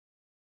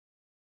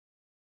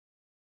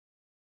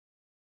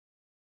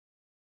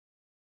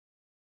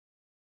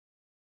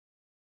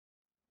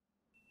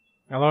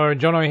Hello,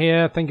 Jono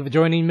here. Thank you for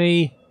joining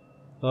me.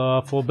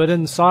 The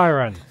Forbidden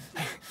Siren.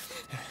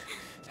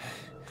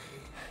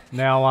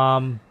 Now,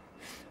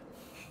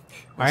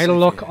 I had a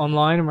look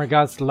online in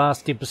regards to the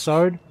last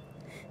episode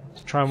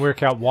to try and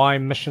work out why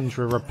missions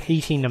were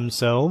repeating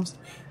themselves.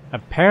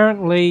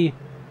 Apparently,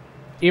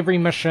 every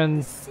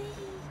mission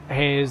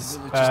has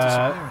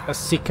a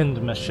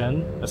second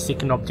mission, a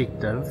second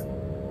objective.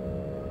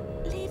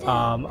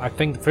 I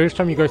think the first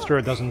time you go through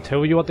it doesn't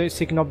tell you what that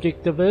second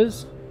objective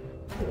is.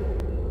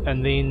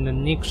 And then the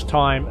next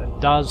time it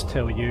does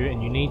tell you,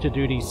 and you need to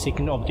do these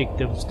second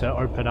objectives to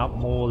open up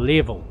more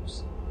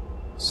levels.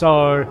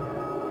 So,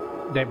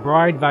 that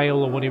Bride Veil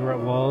or whatever it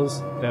was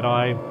that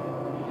I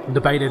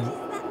debated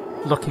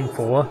looking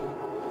for,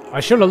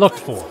 I should have looked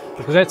for,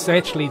 because that's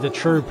actually the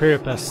true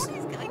purpose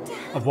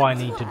of what I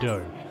need to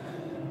do.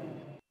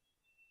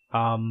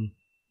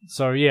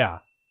 So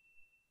yeah.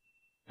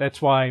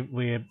 That's why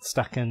we're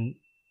stuck in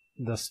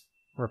this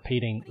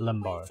repeating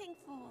limbo.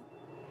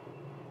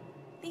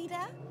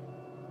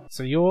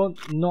 So you're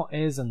not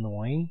as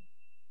annoying,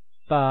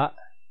 but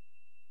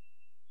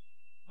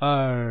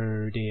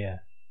oh dear.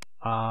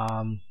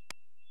 I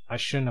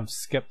shouldn't have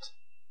skipped.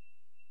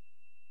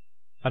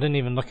 I didn't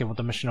even look at what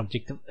the mission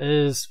objective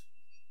is.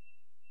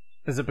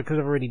 Is it because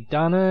I've already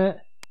done it?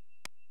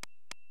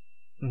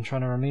 I'm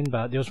trying to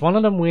remember. There was one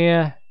of them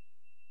where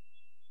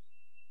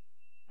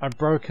I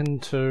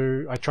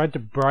tried to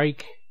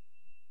break.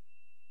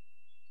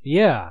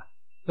 Yeah,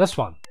 this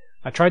one.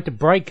 I tried to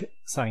break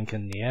something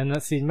in there, and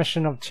that's the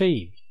mission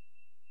achieved.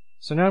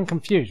 So now I'm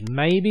confused.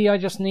 Maybe I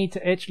just need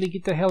to actually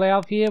get the hell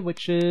out of here,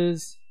 which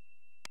is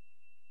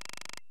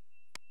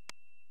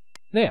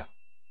there.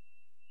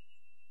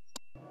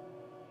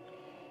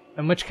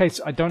 In which case,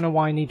 I don't know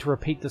why I need to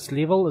repeat this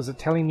level. Is it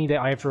telling me that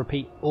I have to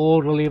repeat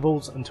all the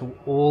levels until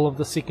all of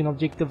the second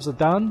objectives are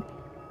done?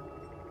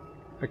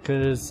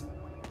 Because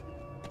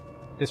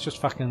it's just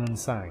fucking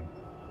insane.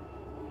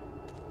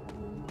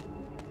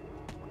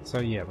 So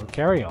yeah, we'll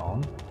carry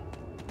on.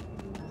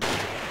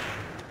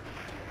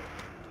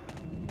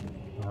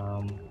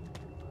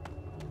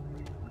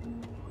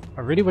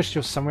 I really wish there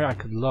was somewhere I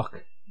could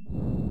look.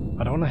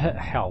 I don't want to hit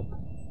help.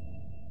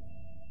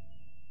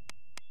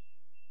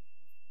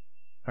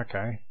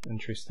 Okay,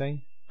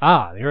 interesting.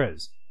 Ah, there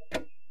is.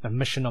 A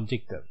mission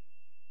objective.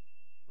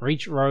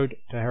 Reach road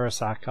to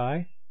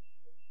Hirosaki.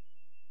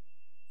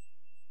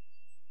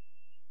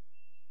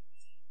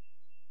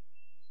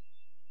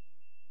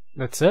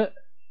 That's it?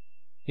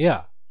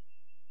 Yeah.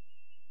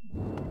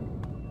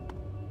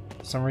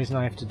 For some reason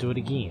I have to do it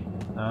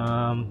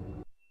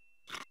again.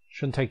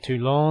 Shouldn't take too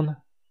long.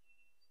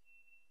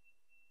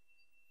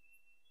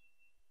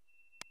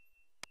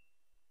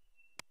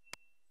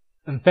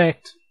 In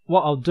fact,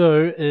 what I'll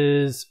do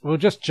is we'll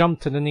just jump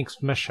to the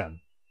next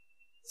mission.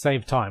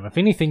 Save time. If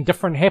anything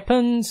different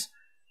happens,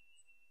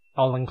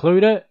 I'll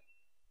include it.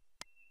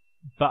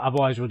 But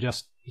otherwise we'll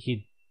just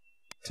head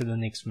to the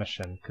next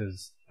mission,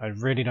 because I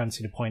really don't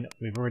see the point.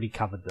 We've already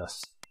covered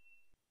this.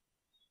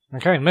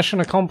 Okay,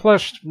 mission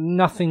accomplished.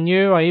 Nothing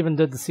new. I even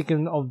did the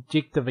second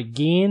objective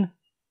again.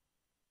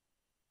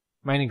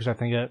 Mainly because I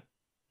think it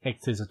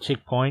acts as a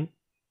checkpoint.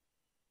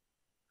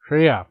 So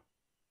yeah.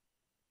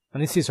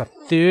 And this is a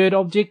third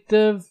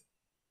objective.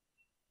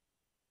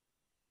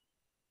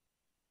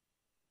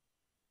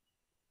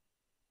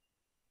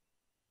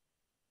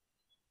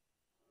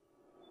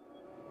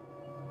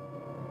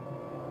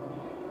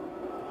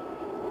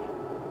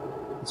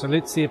 So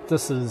let's see if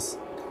this is...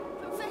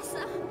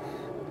 Professor,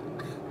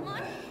 my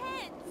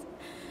head.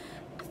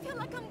 I feel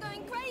like I'm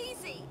going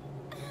crazy.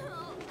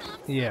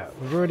 Yeah,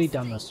 we've already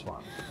done this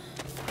one.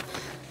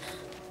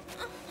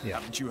 Yeah.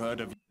 Haven't you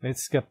heard of...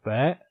 Let's skip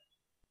that.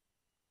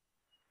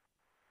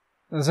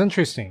 It's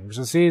interesting because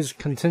it says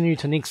continue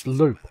to next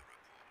loop.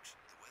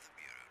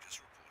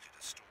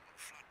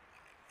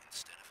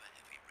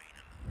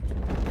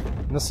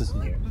 And this is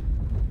new.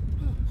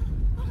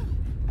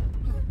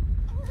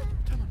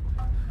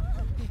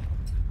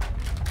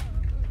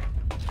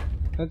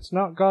 It's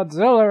not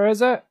Godzilla,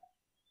 is it?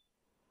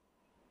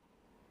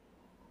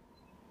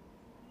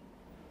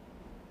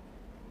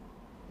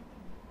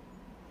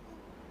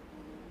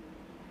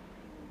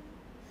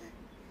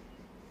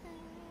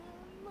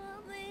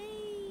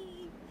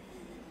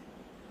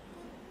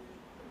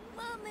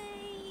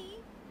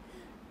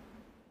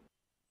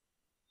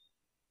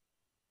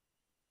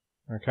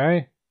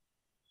 Okay.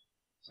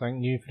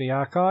 Something new for the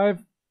archive.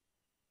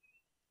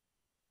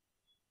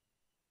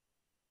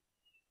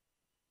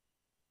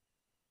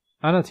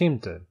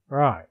 Unattempted.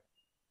 Right.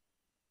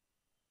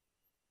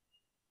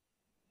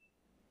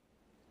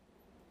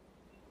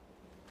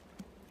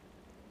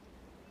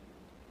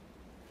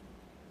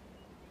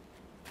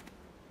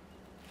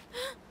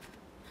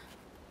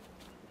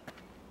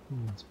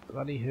 It's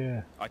bloody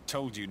her. I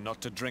told you not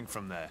to drink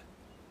from there.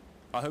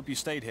 I hope you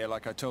stayed here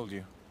like I told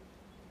you.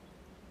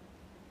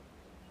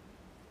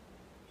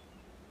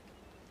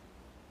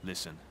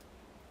 Listen,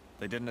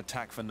 they didn't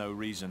attack for no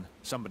reason.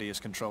 Somebody is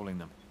controlling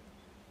them.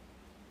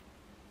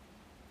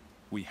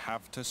 We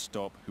have to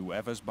stop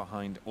whoever's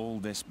behind all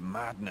this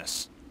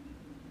madness.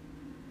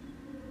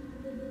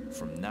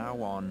 From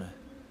now on,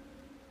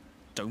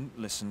 don't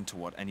listen to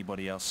what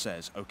anybody else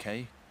says,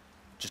 okay?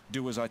 Just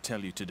do as I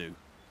tell you to do.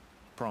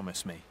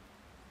 Promise me.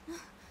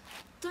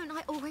 Don't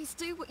I always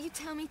do what you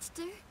tell me to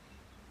do?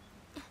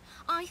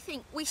 I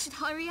think we should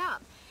hurry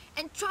up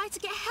and try to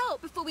get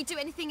help before we do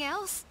anything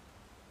else.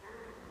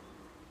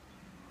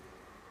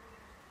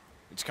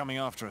 It's coming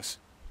after us.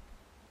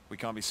 We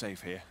can't be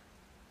safe here.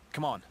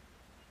 Come on.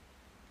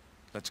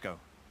 Let's go.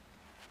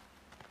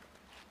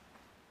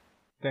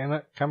 Damn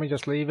it, can't we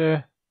just leave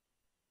her?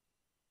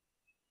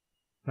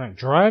 No,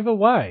 drive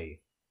away.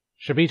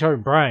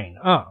 Shibito Brain.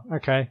 Oh,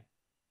 okay.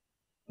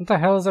 What the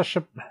hell is a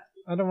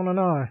I don't want to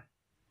know.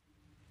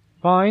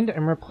 Find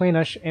and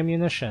replenish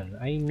ammunition.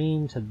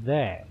 Amen to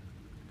that.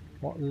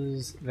 What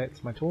is...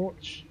 That's my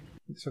torch.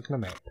 Let's look at the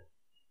map.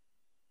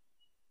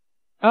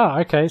 Ah,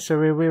 okay, so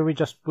we're where we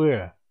just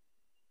were.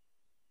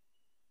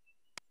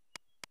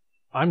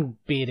 I'm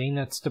betting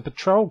it's the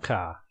patrol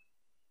car.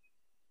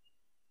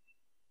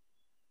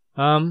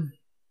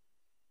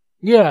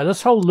 Yeah,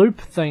 this whole loop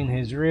thing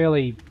has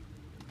really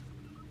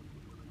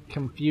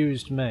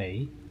confused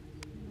me.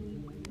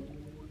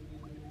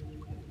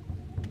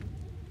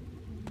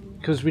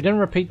 Because we didn't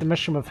repeat the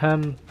mission with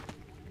him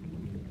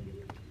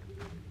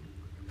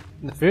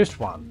in the first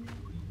one.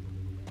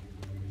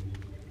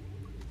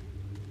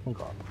 Oh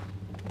god.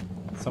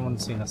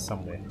 Someone's seen us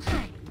somewhere.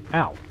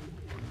 Ow!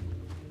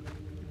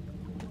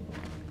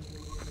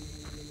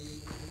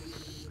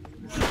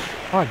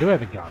 Oh, I do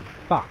have a gun.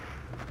 Fuck.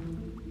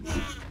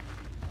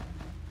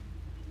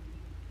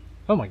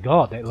 Oh my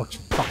god, that looks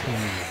fucking...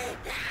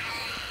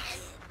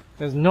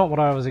 That's not what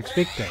I was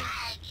expecting.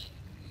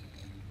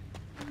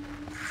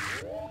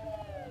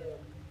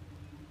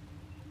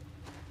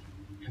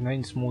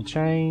 Contain small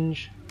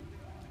change.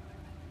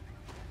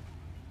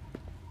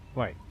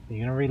 Wait, are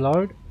you gonna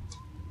reload?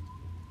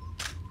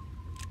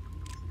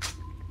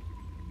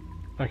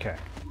 Okay.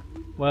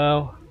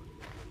 Well...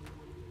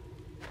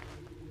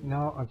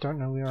 No, I don't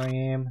know where I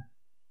am.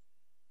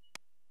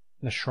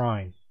 The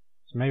shrine.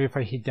 So maybe if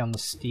I head down the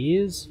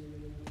stairs...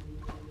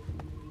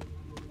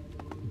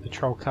 The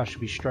patrol car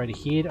should be straight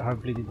ahead.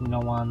 Hopefully there's no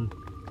one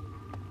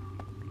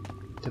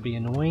to be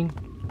annoying.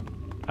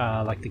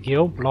 Like the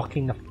girl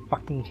blocking the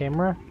fucking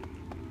camera.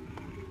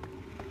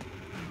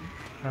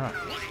 Alright.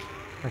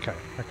 Okay,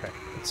 okay.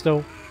 But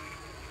still...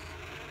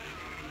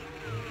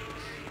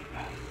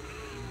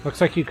 Looks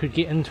like you could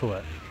get into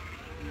it.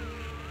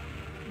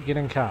 Get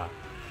in car.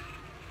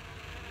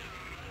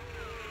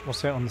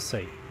 What's that on the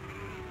seat?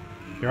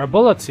 There are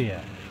bullets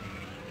here.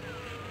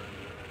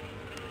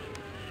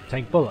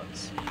 Take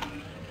bullets.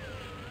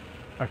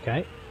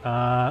 Okay.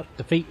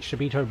 Defeat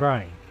Shibito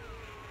Brain.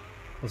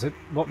 Was it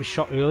what we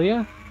shot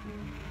earlier?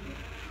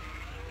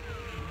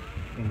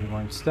 Engine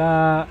won't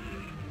start.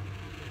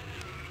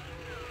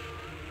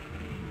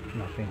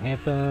 Nothing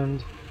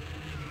happened.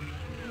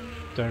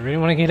 Don't really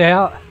want to get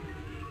out.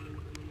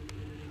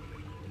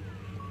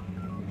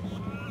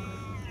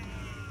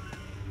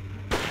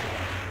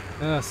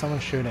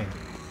 Someone's shooting.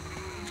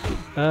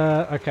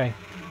 Okay.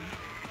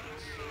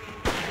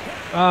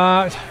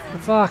 For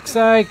fuck's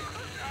sake.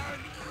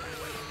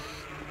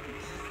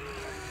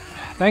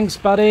 Thanks,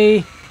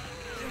 buddy.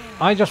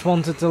 I just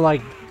wanted to,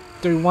 like,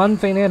 do one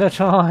thing at a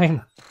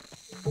time.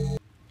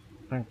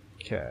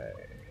 Okay.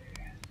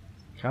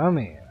 Come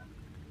here.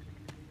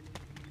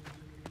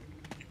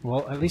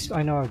 Well, at least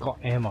I know I've got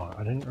ammo.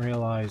 I didn't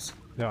realise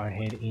that I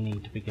had any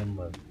to begin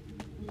with.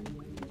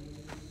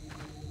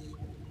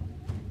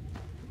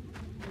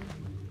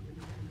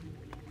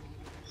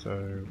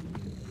 So...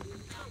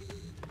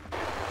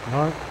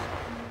 No.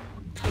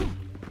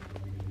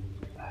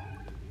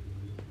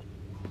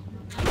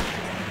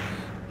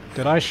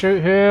 Did I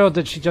shoot her, or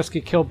did she just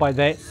get killed by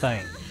that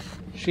thing?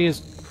 She is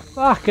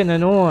fucking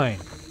annoying.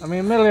 I mean,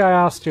 admittedly I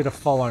asked you to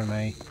follow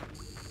me.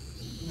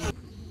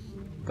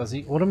 Does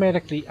he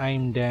automatically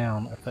aim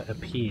down if it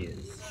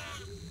appears?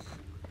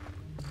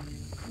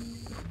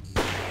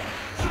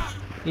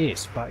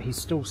 Yes, but he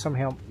still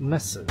somehow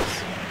misses.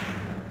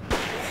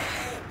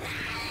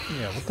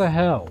 Yeah, what the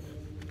hell?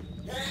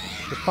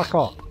 Just fuck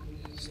off,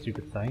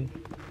 stupid thing.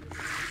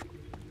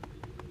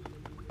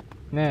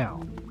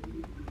 Now.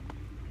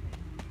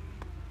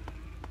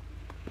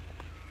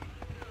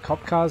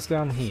 Cop cars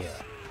down here.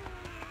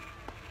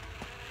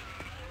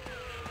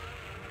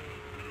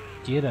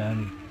 Get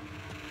in.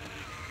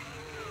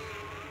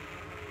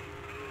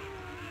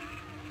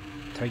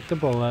 Take the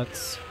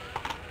bullets.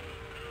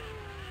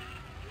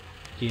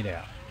 Get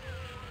out.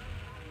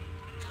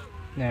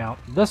 Now,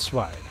 this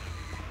way.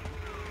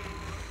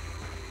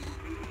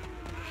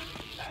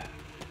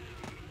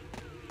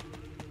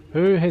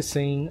 Who has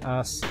seen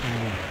us in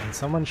there? And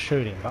someone's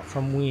shooting, but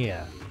from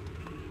where?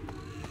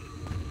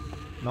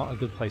 Not a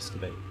good place to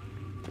be.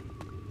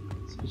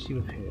 Especially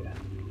with her.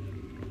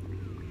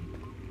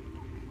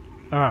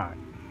 Alright.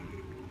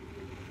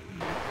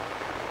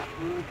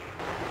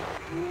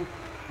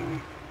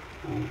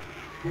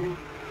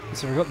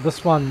 So we've got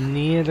this one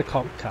near the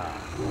cop car.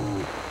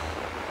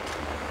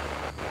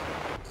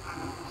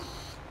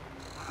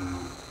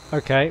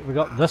 Okay, we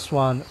got this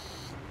one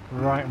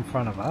right in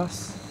front of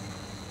us.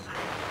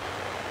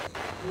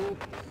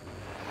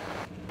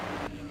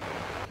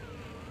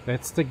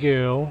 That's the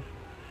girl.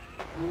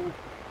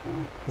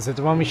 Is it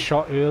the one we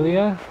shot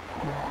earlier?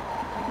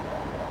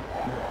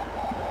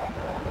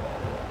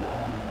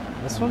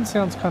 This one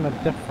sounds kind of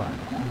different.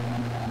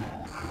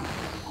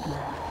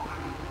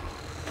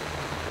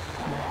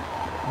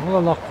 I'm gonna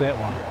lock that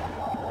one.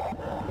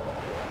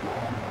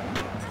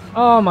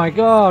 Oh my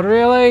god,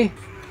 really?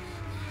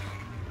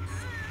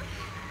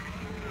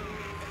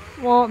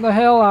 What the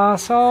hell,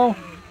 asshole?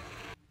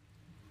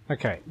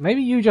 Okay,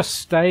 maybe you just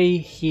stay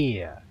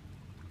here.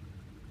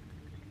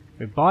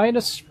 We're by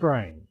the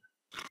spring.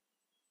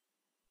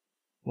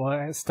 Well,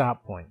 at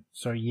start point.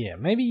 So yeah,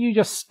 maybe you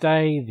just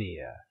stay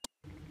there.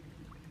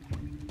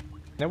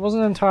 That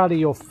wasn't entirely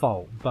your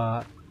fault,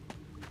 but...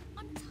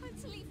 I'm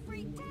totally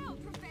freaked out,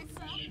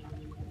 Professor.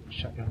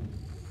 Shut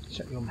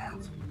your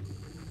mouth.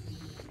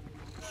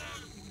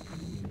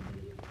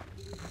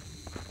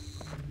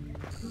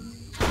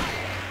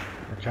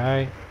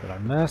 Okay, did I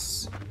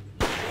miss?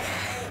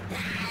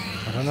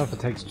 I don't know if it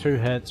takes 2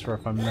 hits or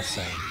if I'm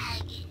missing.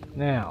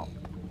 Now,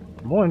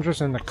 I'm more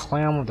interested in the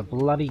clown with the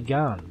bloody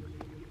gun.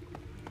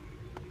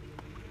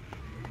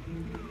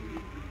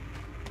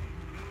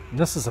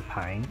 This is a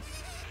pain.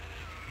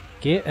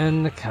 Get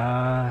in the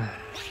car.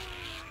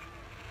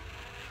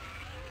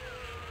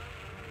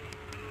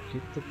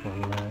 Get the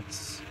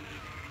bullets.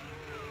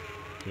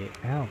 Get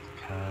out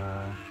the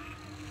car.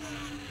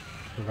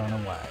 Run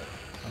away.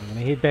 I'm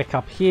gonna head back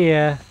up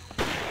here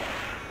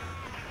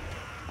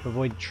to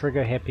avoid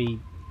trigger happy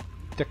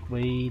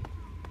dickweed.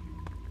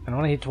 And I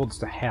want to head towards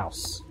the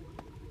house.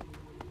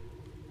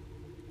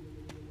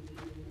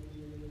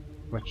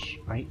 Which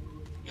I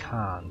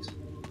can't.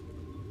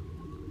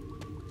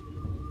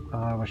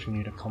 Oh, I wish we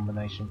knew the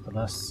combination for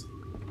this.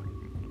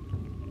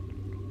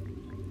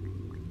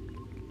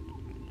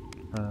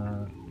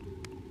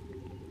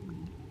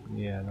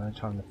 Yeah, no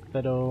time to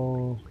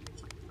fiddle.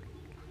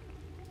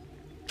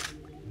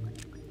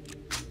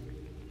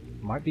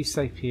 Might be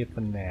safe here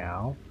for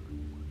now.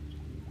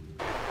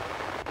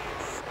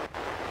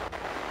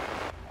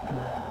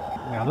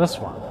 Now this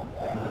one,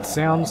 it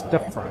sounds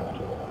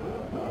different.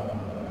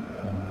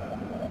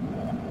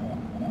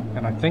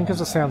 And I think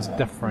as it sounds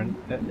different,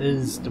 it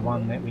is the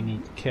one that we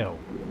need to kill.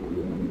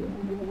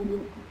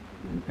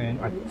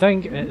 And I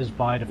think it is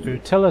by the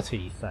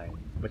fertility thing,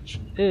 which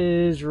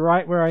is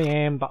right where I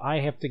am, but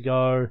I have to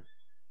go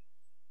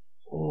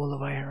all the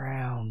way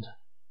around,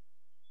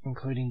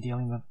 including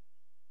dealing with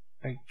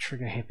a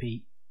trigger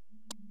happy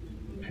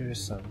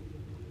person,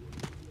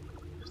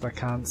 because I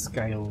can't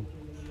scale.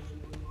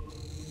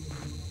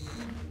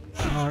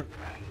 No.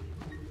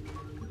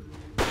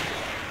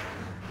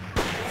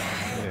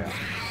 Yeah.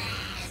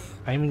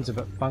 Aiming's a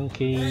bit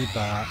funky,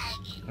 but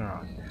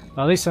alright.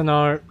 Well, at least I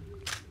know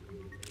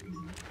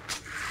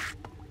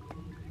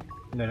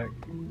that it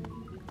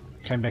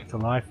came back to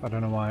life. I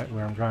don't know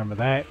where I'm going with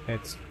that.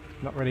 It's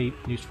not really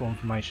useful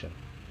information.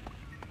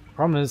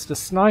 Problem is the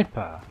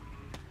sniper.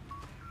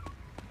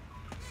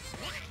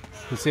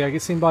 You see, I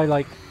get seen by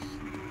like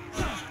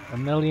a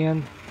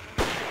million.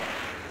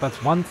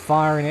 That's one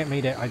firing at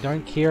me that I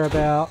don't care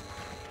about.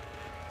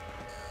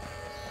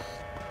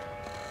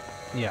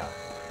 Yeah.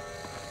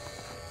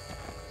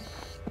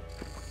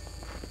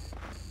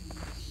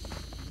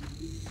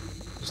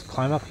 Just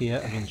climb up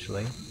here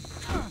eventually.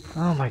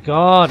 Oh my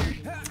god!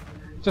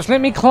 Just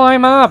let me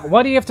climb up!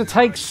 Why do you have to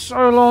take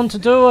so long to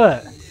do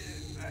it?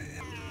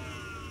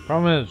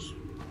 Problem is,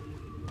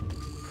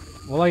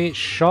 will I get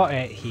shot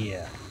at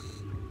here?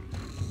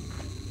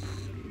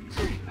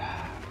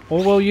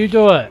 Or will you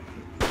do it?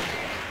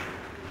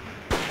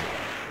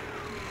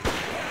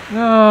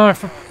 No,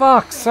 for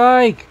fuck's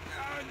sake!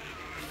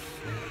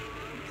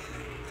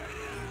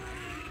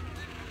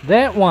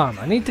 That one!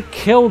 I need to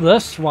kill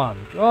this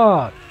one!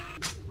 God!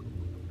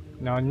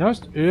 Now I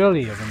noticed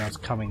earlier when I was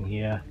coming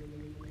here,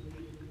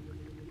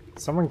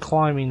 someone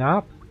climbing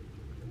up.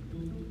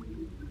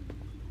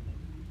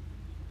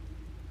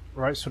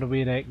 Right sort of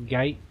where that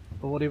gate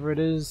or whatever it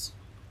is.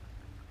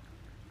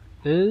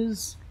 I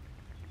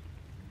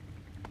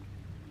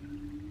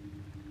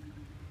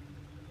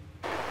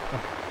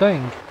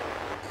think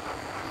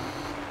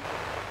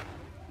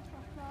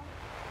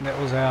that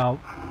was our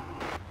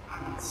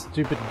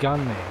stupid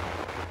gunman.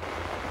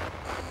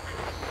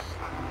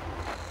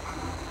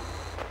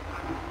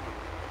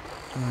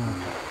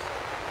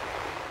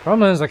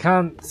 Problem is I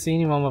can't see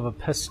anyone with a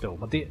pistol,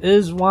 but there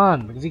is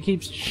one because he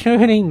keeps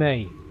shooting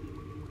me.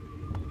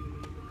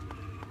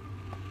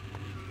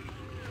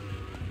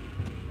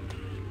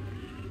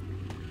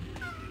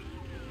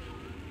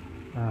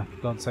 Ah,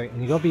 for God's sake,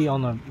 and you gotta be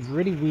on a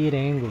really weird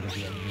angle to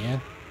get in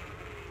here.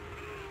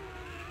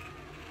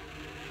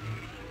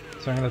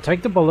 So I'm gonna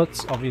take the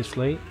bullets,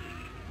 obviously.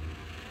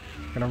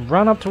 I'm gonna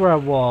run up to where I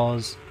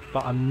was,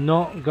 but I'm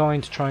not going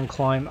to try and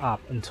climb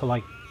up until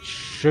I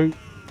shoot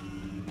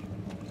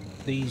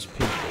these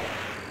people.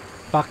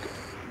 Fuck.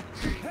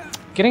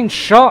 Getting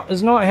shot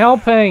is not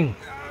helping!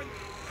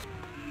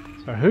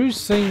 So who's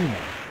seen me?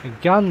 A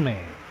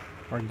gunman.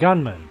 Or a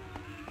gunman.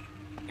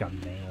 shotgun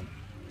man.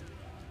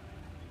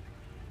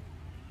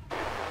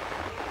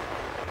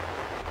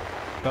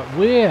 But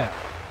where?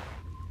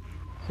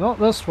 It's not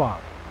this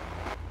one.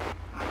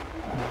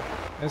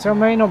 That's our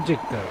main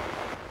objective.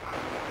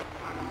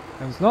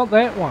 And it's not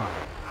that one.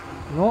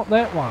 Not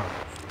that one.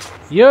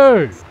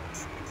 You!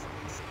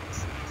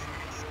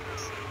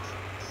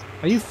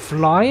 Are you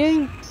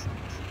flying?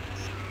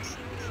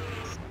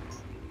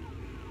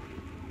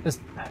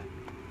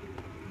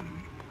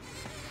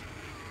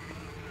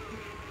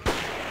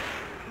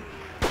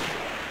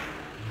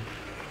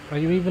 Are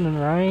you even in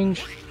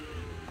range?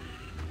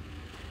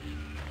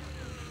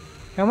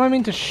 How am I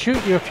meant to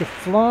shoot you if you're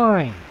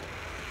flying?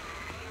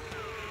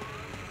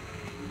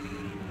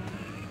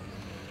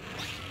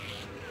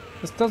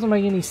 This doesn't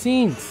make any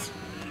sense.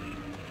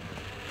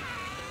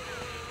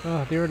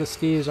 Oh, there are the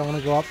stairs. I want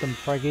to go up them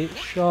before I get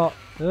shot.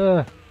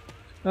 Ugh.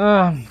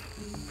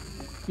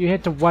 You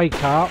had to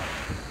wake up.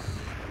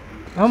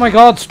 Oh my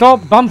god,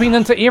 stop bumping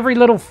into every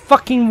little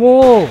fucking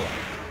wall!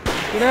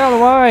 Get out of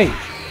the way!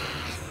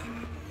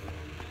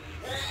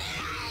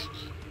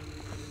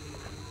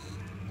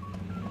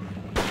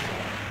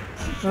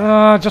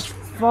 Ah, just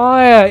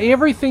fire!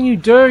 Everything you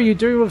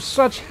do with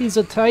such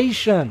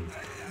hesitation!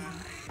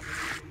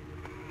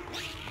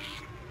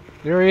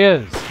 There he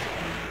is.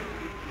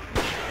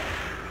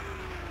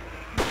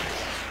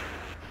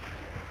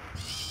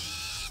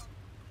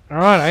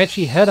 Alright, I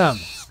actually hit him.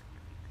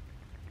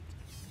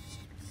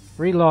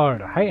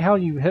 Reload. I hate how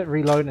you hit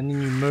reload and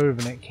then you move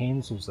and it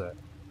cancels it.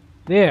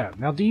 There.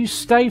 Now do you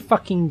stay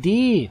fucking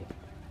dead?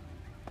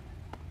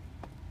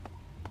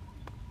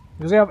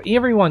 Because out of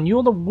everyone,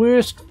 you're the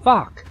worst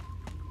fuck.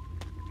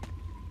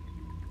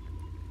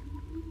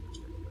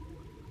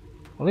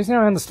 Well, at least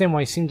now I understand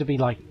why you seem to be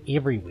like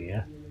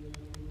everywhere.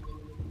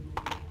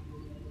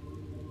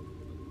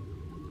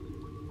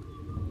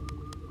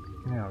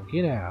 Now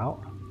get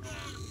out.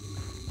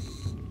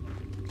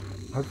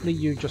 Hopefully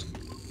you just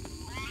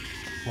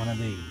one of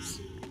these.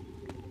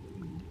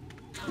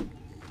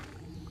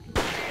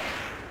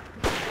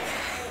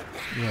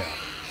 Yeah.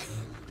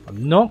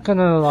 I'm not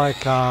gonna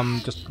like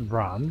just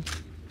run.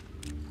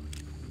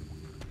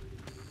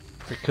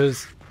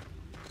 Because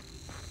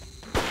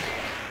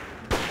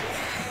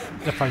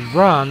if I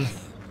run,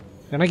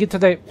 then I get to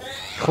that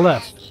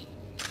cliff.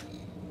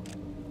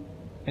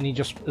 And he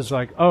just is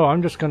like, oh,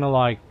 I'm just gonna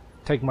like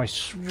take my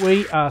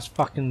sweet ass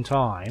fucking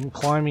time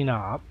climbing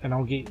up and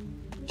I'll get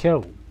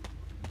killed.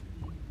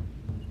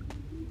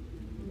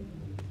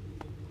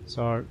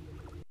 So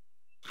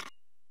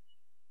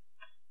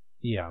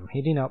yeah, I'm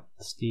heading up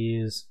the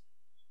stairs.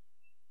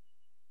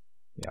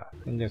 Yeah, I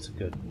think that's a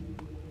good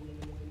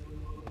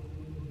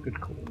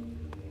call.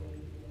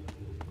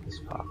 This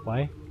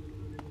pathway.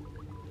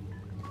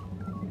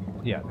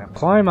 Yeah, now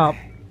climb up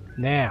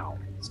now.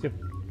 Let's get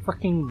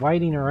freaking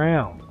waiting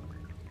around.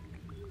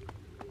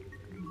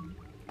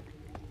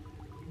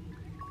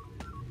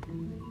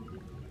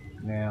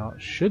 Now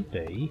it should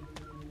be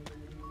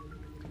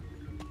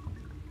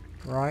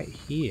right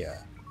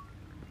here.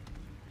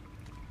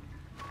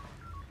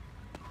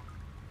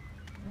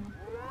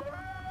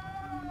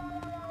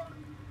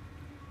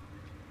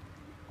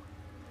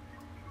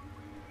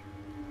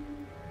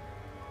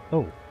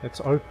 Oh, it's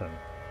open.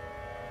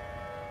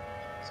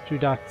 It's too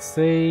dark to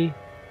see.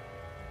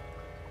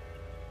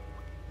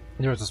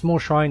 There is a small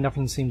shrine,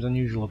 nothing seems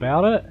unusual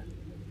about it.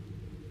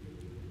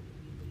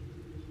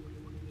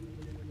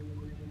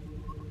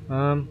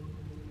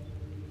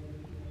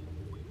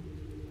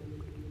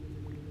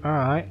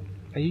 Alright.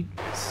 Are you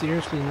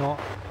seriously not...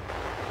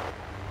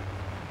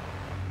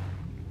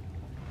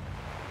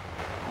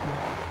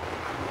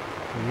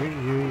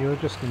 You're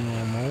just a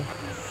normal...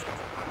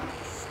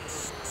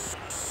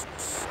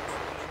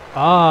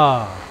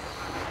 Ah!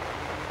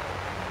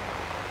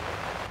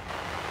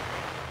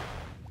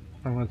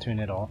 I'm gonna turn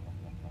it off.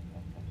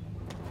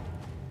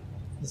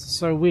 This is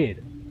so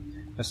weird.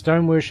 A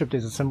stone worshipped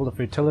is a symbol of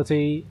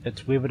fertility.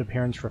 Its weathered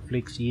appearance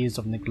reflects years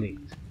of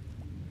neglect.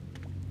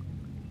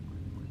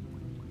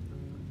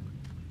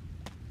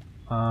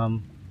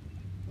 Alright.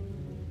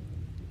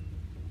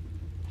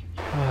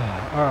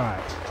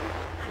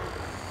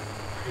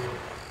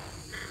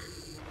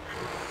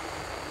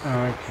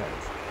 Okay.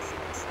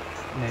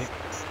 Next.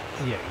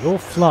 Yeah, you're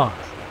flying.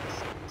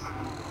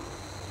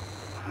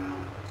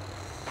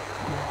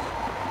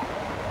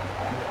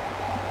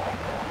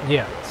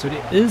 Yeah, so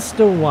there is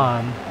still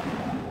one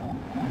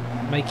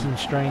making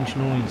strange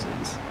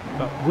noises.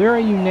 But where are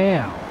you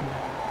now?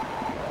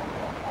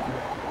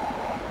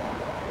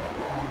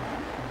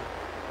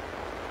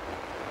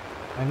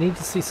 I need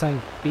to see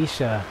something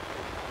better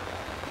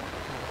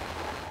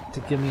to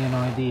give me an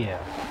idea.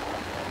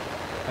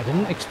 I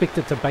didn't expect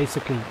it to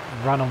basically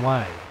run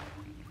away.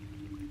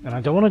 And I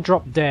don't want to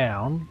drop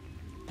down.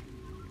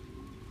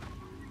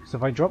 So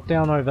if I drop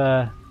down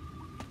over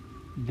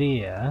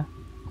there,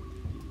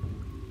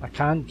 I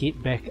can't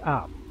get back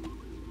up.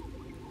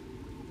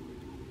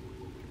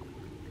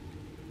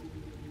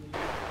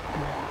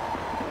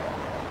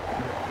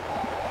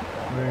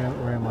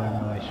 Where am I in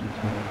relation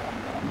to it?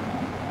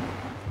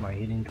 Am I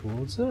heading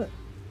towards it?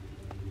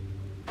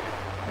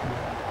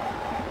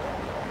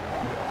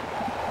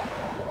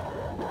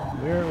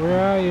 Where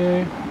are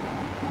you?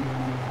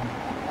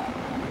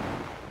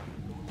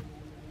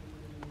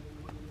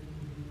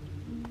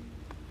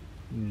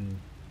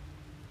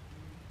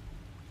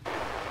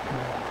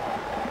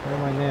 Where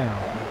am I now?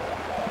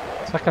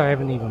 It's like I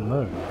haven't even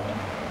moved.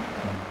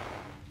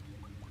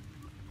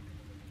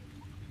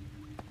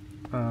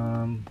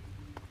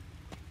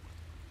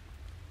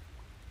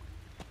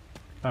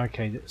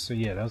 Okay, so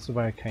yeah, that was the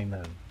way I came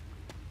in.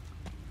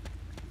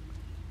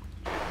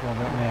 What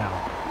about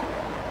now?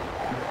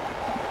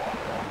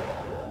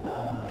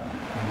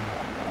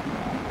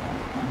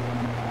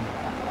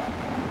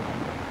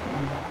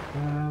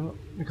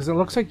 Because it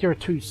looks like there are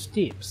 2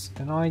 steps,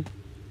 and I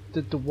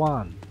did the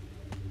one.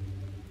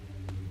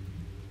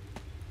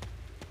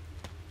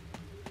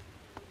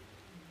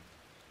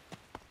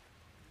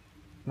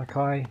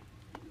 Okay.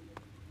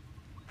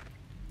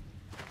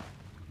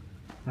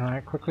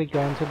 Alright, quickly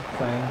go into the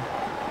thing.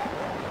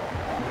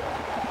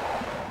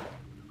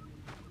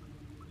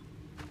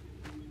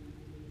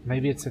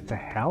 Maybe it's at the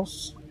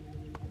house?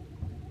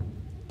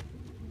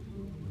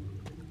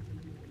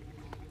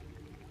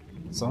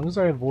 As long as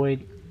I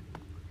avoid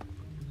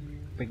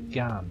the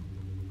gun.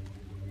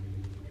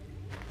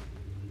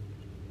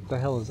 What the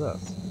hell is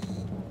this?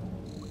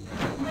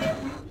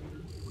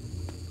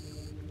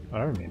 I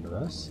don't remember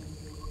this.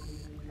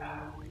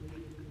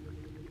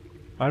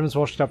 Items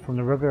washed up from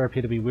the river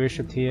appear to be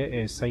worshipped here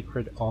as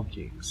sacred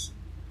objects.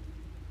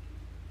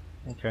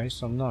 Okay,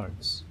 some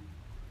notes.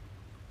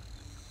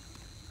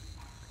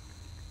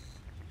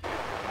 Right,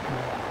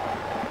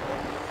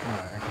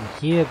 I can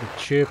hear the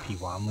chirpy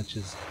one, which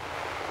is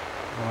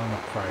what I'm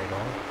afraid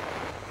of.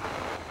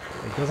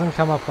 It doesn't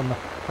come up on the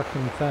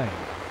fucking thing.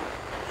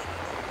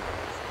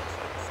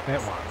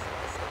 That one.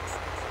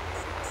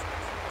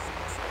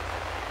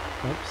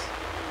 Oops.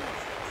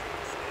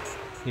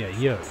 Yeah,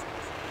 you.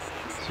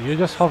 So you're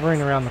just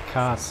hovering around the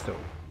car still.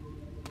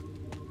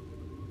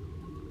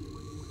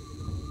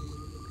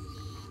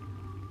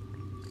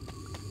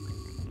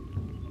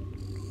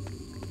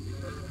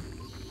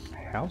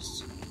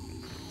 House?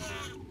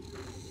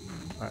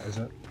 Right, is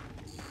it?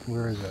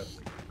 Where is it?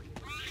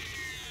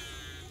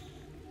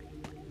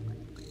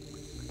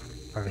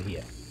 Over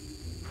here.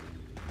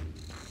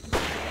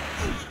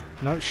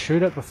 No,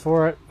 shoot it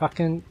before it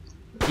fucking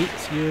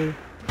gets you.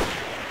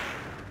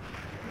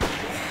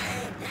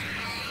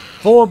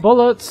 4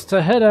 bullets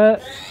to hit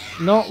it,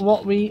 not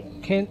what we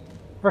can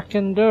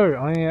frickin' do.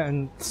 Oh yeah,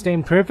 and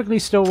stand perfectly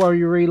still while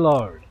you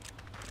reload.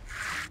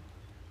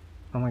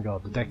 Oh my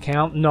god, did that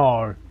count?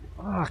 No.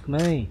 Fuck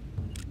me.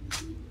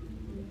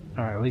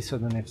 Alright, at least I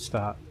didn't have to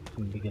start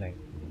from the beginning.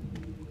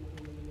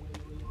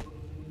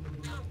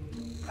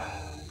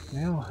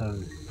 Now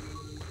who?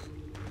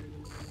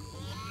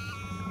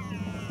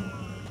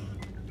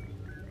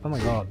 Oh my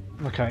god,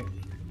 okay.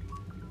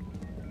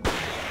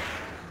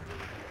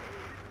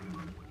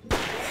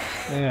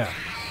 Yeah.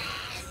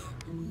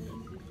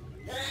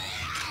 It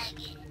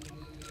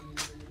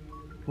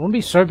wouldn't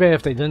be so bad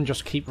if they didn't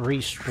just keep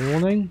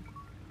respawning.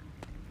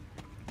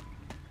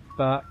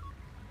 But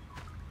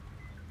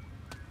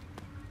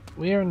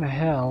where in the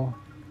hell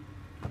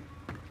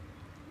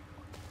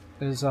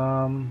is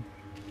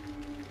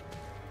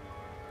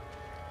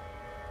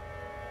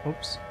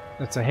oops.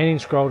 It's a heading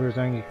scroll, there's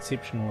nothing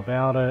exceptional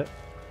about it.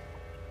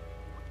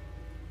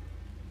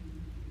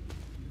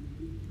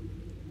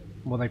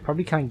 Well, they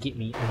probably can't get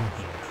me in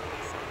here.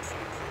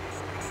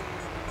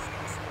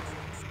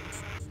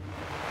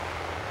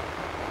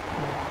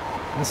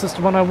 This is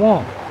the one I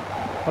want,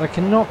 but I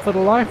cannot for the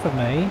life of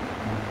me.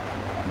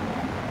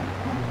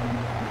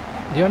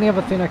 The only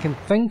other thing I can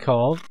think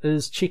of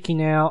is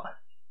checking out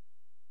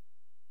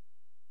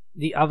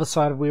the other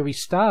side of where we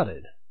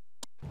started.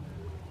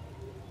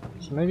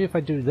 So maybe if I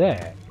do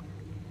that,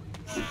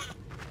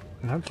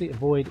 and hopefully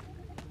avoid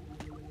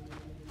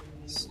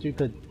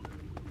stupid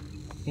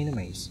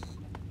enemies.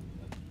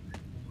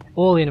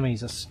 All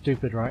enemies are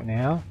stupid right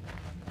now.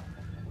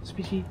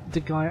 Especially the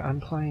guy I'm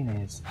playing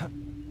as.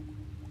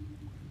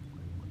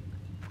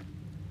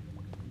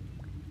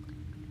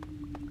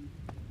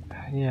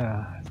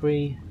 Yeah, if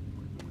we...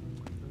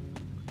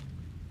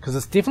 Because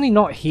it's definitely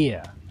not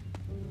here.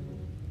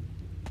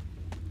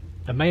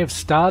 It may have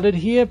started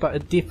here, but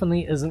it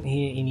definitely isn't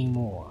here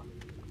anymore.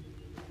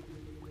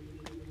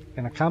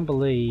 And I can't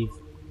believe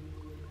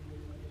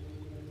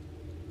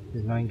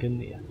there's no gun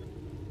there.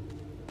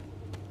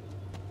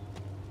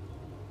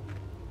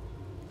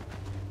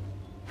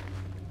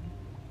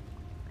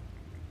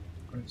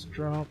 Let's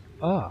drop.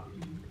 Ah!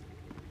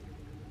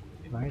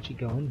 Can I actually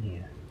go in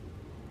here?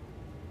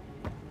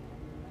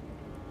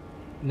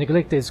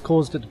 Neglect has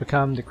caused it to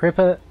become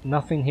decrepit.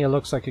 Nothing here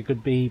looks like it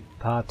could be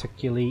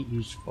particularly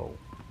useful.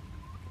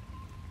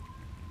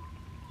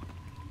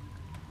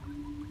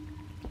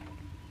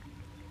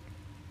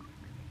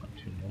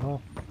 Turn that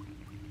off.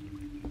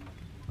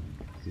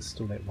 There's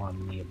still that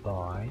one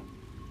nearby.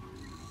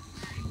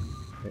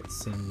 Let's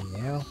see me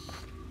now.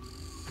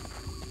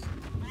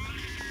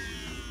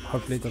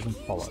 Hopefully it doesn't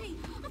follow.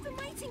 I've been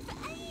waiting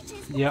for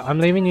ages. Yeah, I'm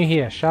leaving you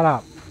here. Shut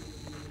up.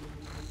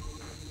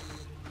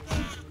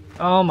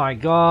 Oh my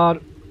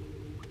god.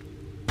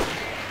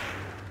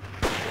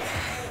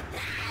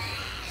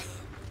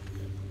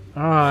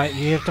 Alright,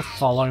 you have to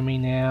follow me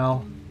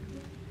now.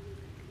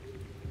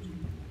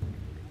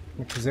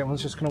 Because that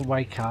one's just gonna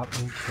wake up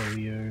and kill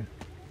you.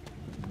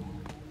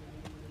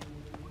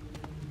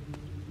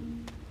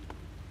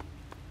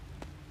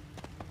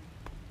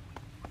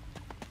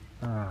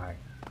 Alright.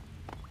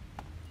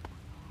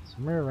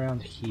 Somewhere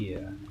around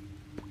here.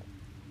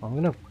 I'm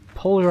gonna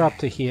pull her up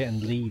to here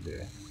and leave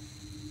her.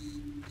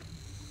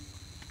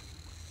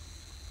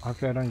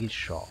 Hopefully I don't get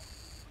shot.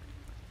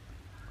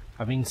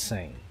 I've been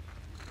seen.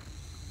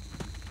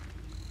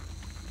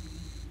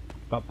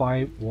 But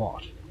by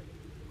what?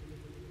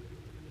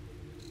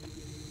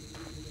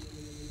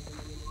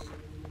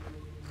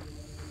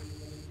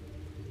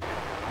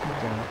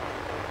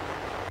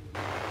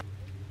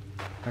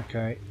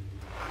 Okay.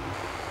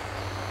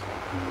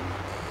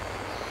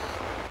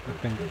 I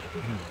think.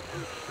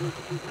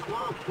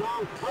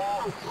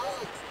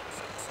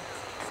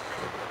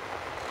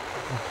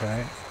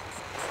 Okay.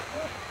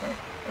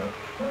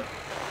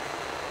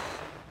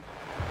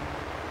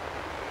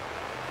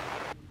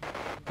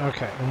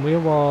 Okay, and where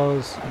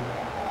was...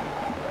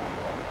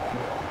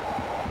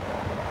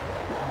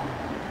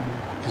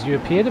 Because you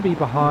appear to be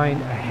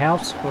behind a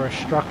house or a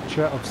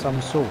structure of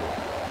some sort.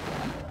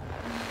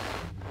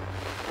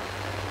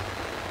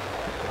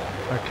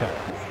 Okay.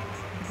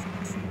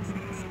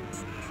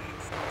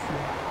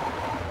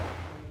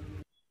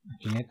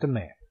 Looking at the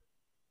map.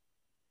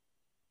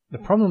 The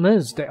problem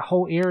is that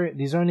whole area,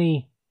 there's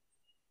only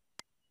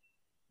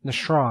the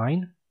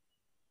shrine,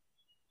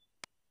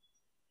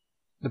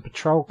 the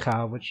patrol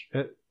car, which,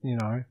 you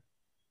know,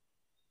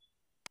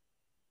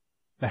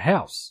 the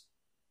house.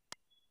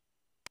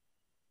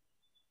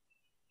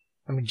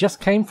 And we just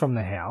came from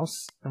the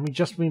house, and we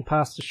just went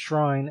past the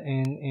shrine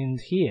and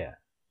here.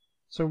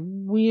 So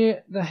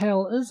where the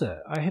hell is it?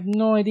 I have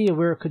no idea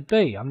where it could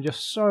be. I'm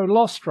just so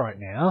lost right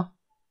now.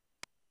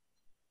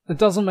 It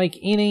doesn't make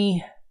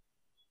any...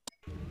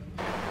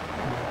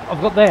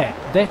 I've got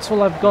that. That's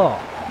all I've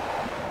got.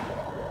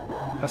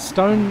 A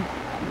stone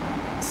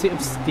set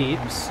of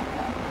steps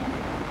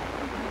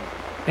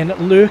and it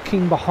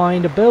lurking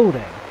behind a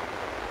building.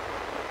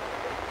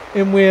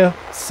 And we're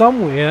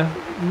somewhere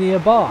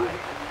nearby.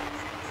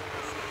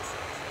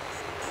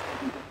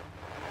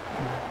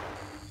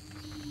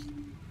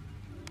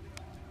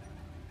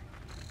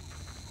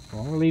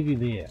 I'm gonna leave you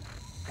there.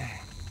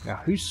 Now,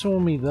 who saw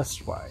me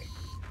this way?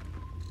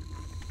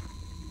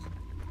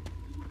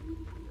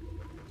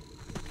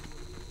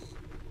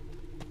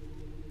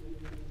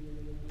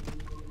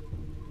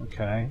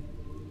 Okay.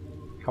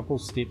 Couple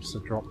steps to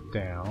drop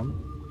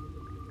down.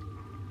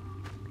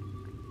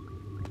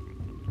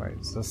 Wait,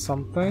 is this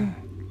something?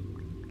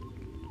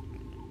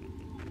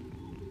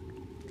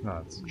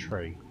 No, it's a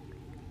tree.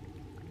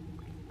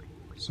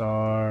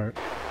 So...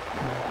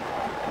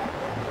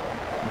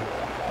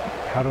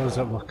 how does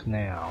it look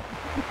now?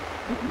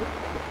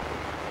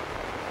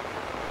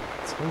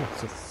 It's all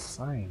just the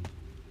same.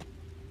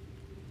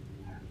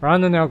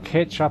 Run and I'll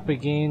catch up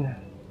again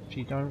if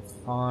you don't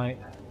fight.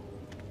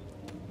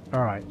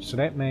 Alright, so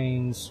that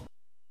means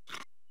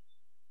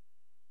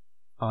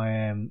I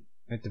am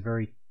at the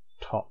very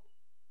top.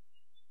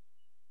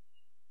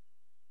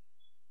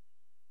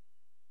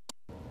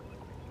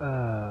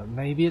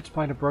 Maybe it's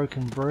by the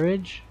broken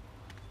bridge?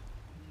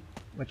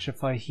 Which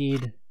if I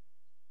head...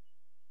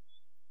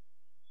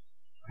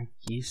 I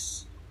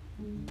guess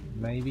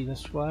maybe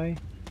this way?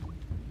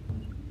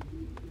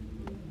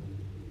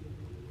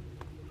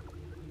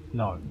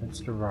 No, that's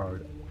the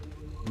road.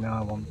 Now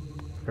I want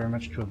very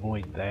much to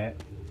avoid that.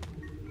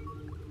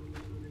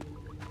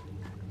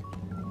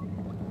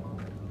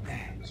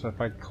 So if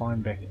I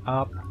climb back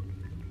up...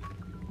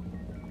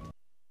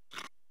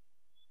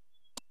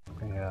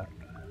 yeah.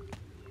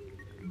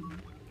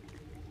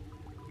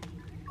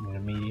 And then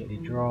immediately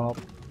drop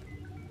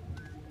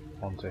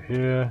onto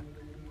her.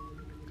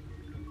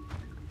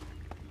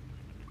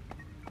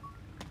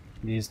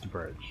 There's the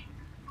bridge.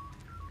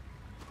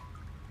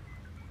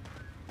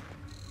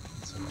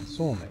 Someone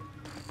saw me.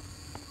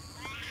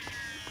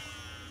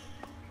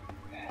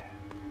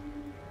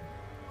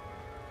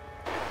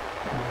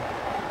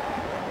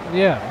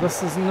 Yeah,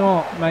 this is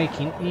not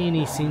making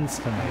any sense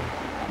to me.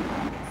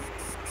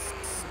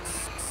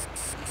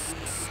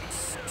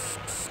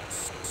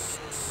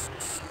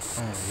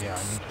 Oh yeah,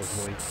 I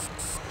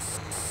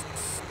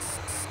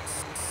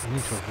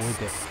need to avoid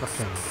that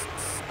frickin'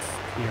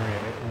 area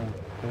at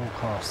all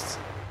costs.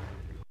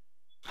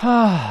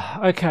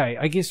 Okay,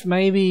 I guess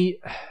maybe...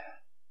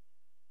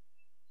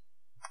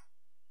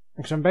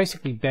 because I'm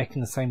basically back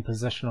in the same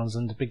position I was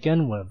in to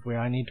begin with, where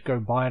I need to go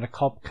buy the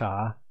cop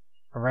car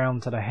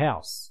around to the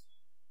house.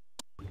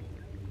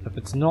 If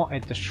it's not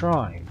at the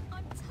shrine.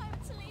 I'm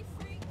totally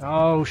freaked.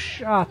 Oh,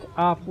 shut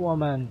up,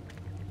 woman.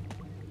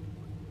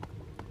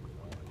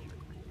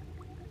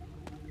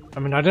 I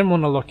mean, I didn't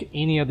want to look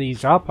any of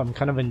these up. I'm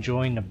kind of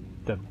enjoying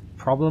the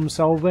problem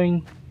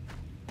solving.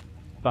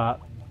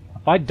 But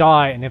if I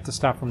die and have to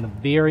start from the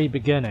very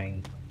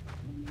beginning,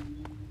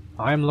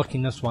 I am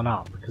looking this one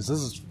up because this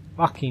is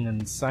fucking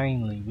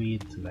insanely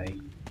weird to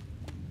me.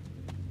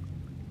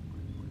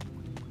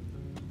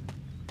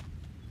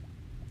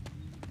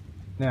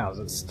 Now, is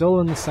it still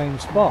in the same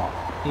spot?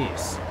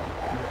 Yes.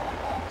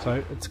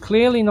 So, it's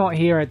clearly not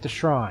here at the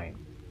shrine.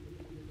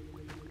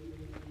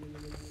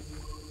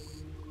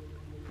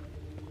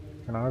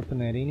 Can I open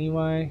that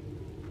anyway?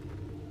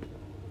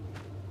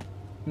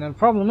 Now, the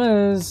problem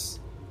is...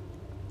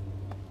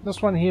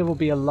 this one here will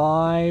be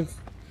alive.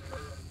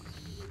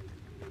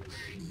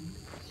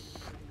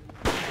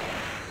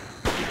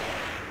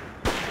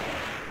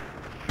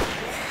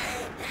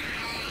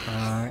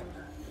 Alright.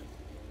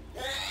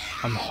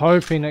 I'm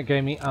hoping it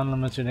gave me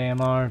unlimited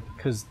ammo,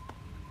 because...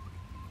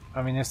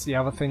 I mean, that's the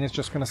other thing that's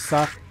just gonna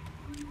suck.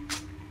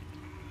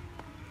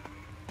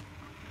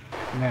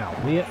 Now,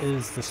 where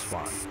is this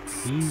one?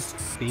 He's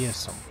there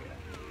somewhere.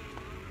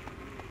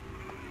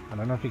 I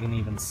don't know if you can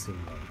even see me.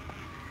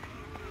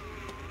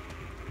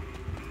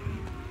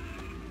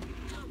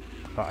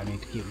 But I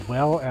need to get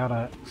well out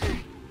of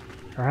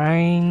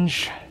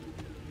range.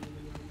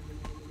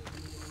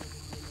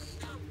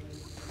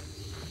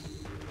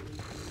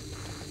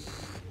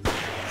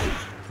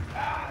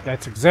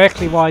 That's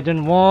exactly what I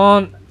didn't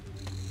want.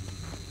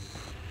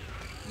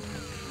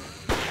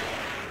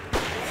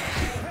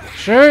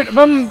 Shoot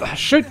them!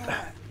 Shoot!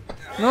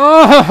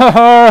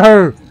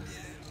 No!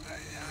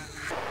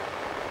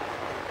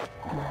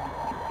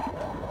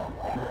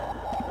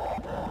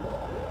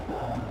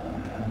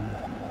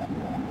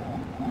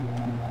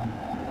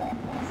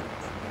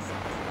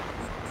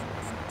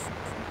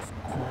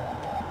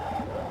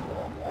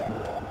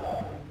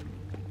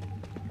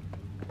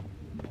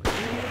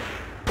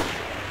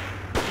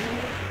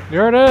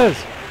 There it is!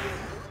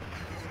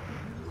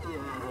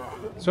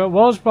 So it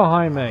was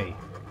behind me.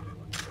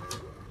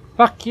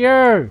 Fuck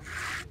you!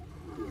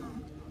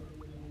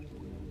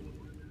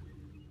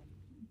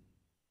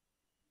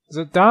 Is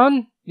it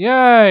done?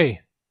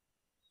 Yay!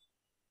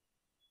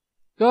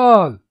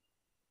 God!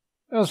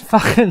 That was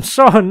fucking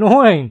so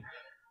annoying!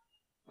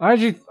 I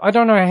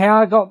don't know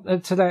how I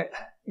got to that...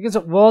 because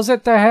it was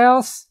at the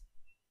house?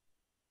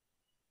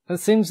 It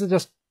seems to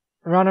just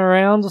run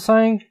around or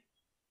something.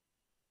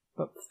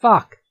 But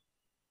fuck!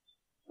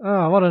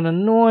 Oh, what an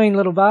annoying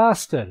little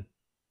bastard.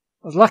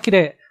 I was lucky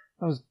that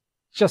I was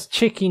just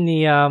checking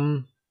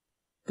the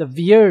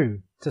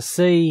view to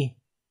see,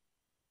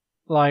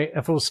 like,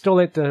 if it was still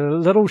at the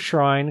little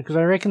shrine, because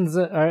I reckon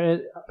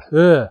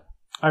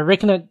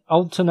it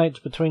alternates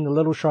between the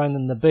little shrine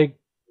and the big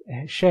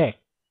shack.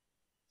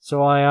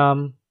 So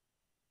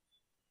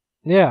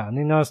yeah, and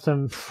he noticed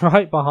him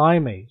right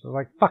behind me. So I was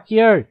like, fuck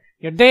you,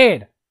 you're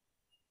dead.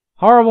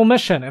 Horrible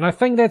mission, and I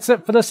think that's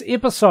it for this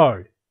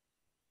episode.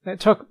 That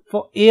took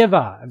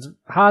forever. It's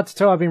hard to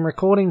tell. I've been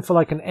recording for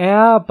like an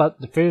hour, but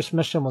the first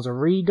mission was a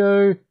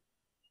redo.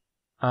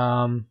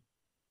 And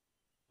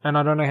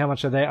I don't know how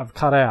much of that I've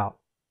cut out.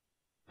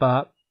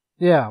 But,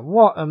 yeah,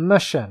 what a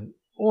mission.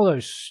 All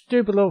those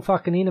stupid little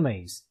fucking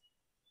enemies.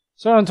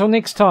 So until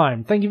next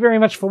time, thank you very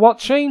much for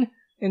watching,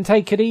 and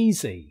take it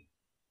easy.